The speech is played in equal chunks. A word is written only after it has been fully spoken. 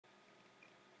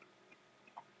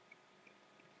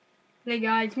Hey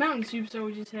guys,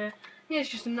 MeltonSuperSoilders here. Here's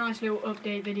just a nice little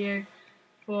update video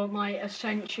for my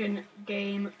Ascension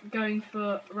game, going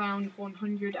for round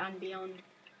 100 and beyond.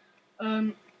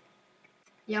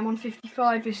 Yeah, I'm on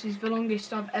 55. This is the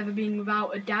longest I've ever been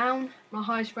without a down. My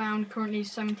highest round currently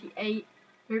is 78.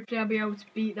 Hopefully I'll be able to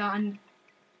beat that and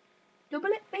double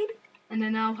it, maybe. And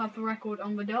then I'll have the record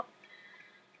on the dot.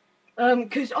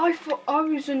 Because I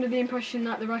was under the impression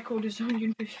that the record is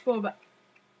 154, but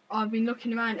I've been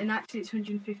looking around and actually it's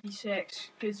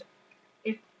 156, because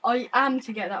if I am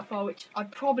to get that far, which I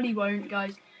probably won't,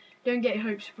 guys, don't get your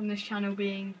hopes from this channel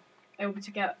being able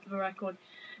to get the record,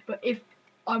 but if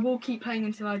I will keep playing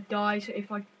until I die, so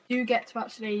if I do get to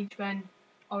that stage, then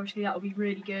obviously that will be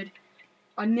really good.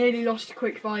 I nearly lost a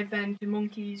quick 5 then to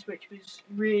monkeys, which was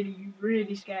really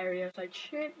scary. I was like,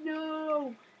 shit,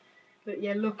 no! But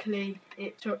yeah, luckily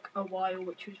it took a while,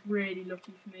 which was really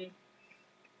lucky for me.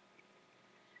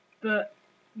 But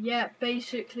yeah,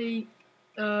 basically,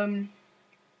 I'm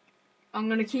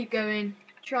gonna keep going,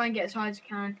 try and get as high as I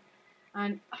can,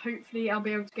 and hopefully I'll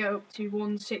be able to get up to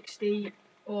 160,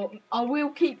 or I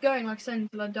will keep going, like I said,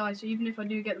 until I die. So even if I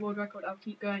do get the world record, I'll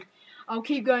keep going. I'll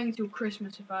keep going until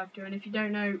Christmas if I have to, and if you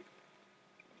don't know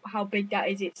how big that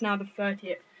is, it's now the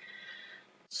 30th.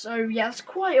 So yeah, it's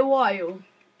quite a while,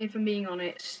 if I'm being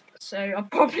honest. So I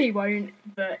probably won't,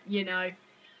 but you know.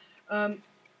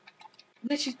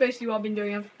 This is basically what I've been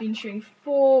doing. I've been shooting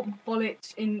 4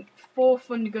 bullets in 4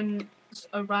 thunder guns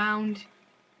around,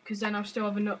 because then I'll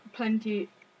still have plenty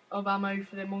of ammo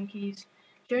for the monkeys.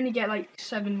 You only get like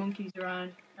 7 monkeys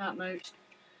around at most,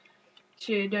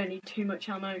 so you don't need too much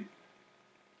ammo.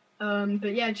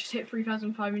 But yeah, just hit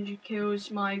 3,500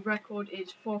 kills. My record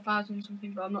is 4,000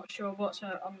 something, but I'm not sure what,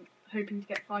 so I'm hoping to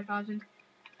get 5,000.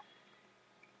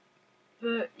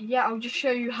 But yeah, I'll just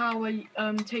show you how I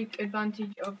take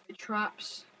advantage of the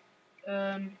traps.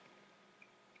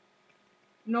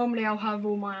 Normally I'll have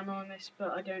all my ammo on this,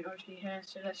 but I don't obviously here,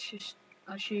 so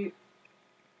I'll shoot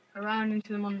around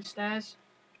into them on the stairs.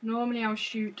 Normally I'll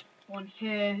shoot one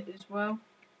here as well,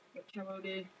 which I will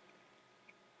do.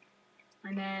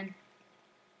 And then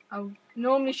I'll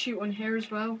normally shoot one here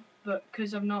as well, but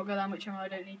because I've not got that much ammo, I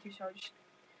don't need to, so I'll just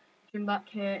jump back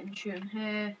here and shoot them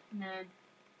here, and then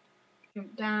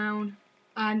jump down,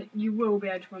 and you will be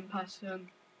able to run past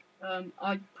them.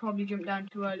 I probably jumped down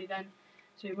too early then,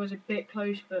 so it was a bit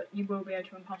close, but you will be able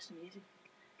to run past them easy.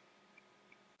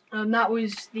 That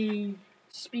was the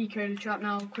speed cola trap.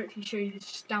 Now I'll quickly show you the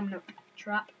stamina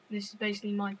trap. This is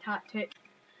basically my tactic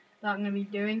that I'm going to be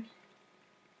doing.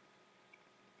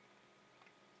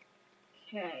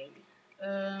 Okay.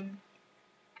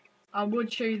 I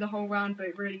would show you the whole round, but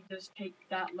it really does take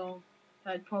that long.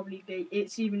 That'd probably be,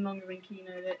 it's even longer than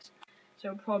Kino this, so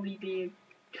it'll probably be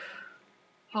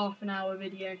half an hour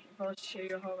video if I was to show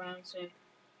you a whole round. So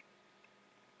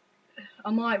I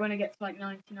might, when I get to like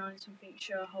 99 something,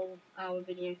 show a whole hour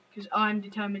video, because I'm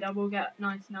determined I will get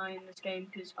 99 in this game,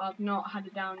 because I've not had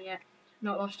a down yet,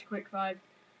 not lost a quick 5,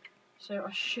 so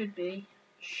I should be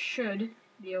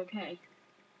okay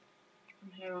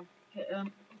from here on. Hit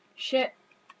shit,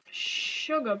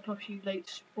 sugar puffy late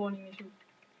spawning is.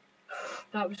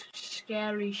 That was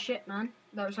scary shit, man.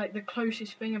 That was like the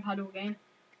closest thing I've had all game.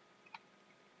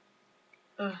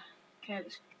 Okay,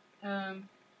 let's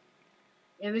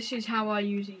yeah, this is how I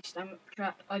use the stamina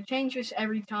trap. I change this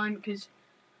every time because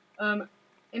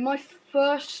in my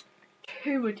first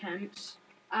 2 attempts,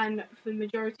 and for the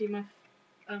majority of my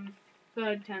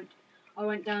 3rd attempt, I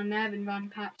went down there and ran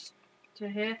past to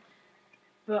here,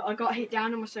 but I got hit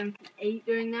down on my 78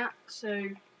 doing that, so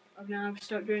I've now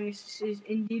started doing this. This is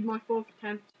indeed my 4th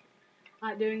attempt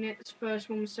at doing it. This first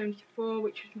one was 74,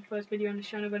 which was my first video on the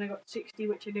channel, when I got 60,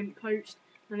 which I didn't post,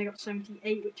 then I got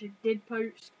 78, which I did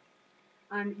post.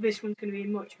 And this one's going to be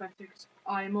much better, because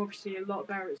I am obviously a lot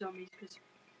better at zombies, because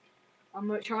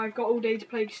I've got all day to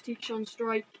play Stitch on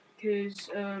strike, because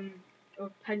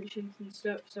of pensions and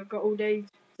stuff, so I've got all day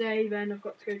today, then I've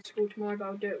got to go to school tomorrow, but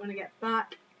I'll do it when I get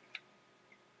back.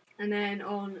 And then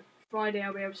on Friday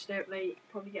I'll be able to stay up late,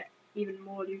 probably get even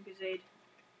more Lucas Aid.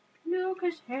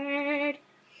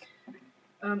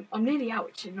 I'm nearly out,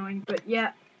 it's annoying, but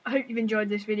yeah, I hope you've enjoyed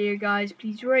this video, guys.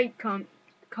 Please rate, comment,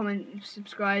 and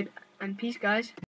subscribe, and peace, guys.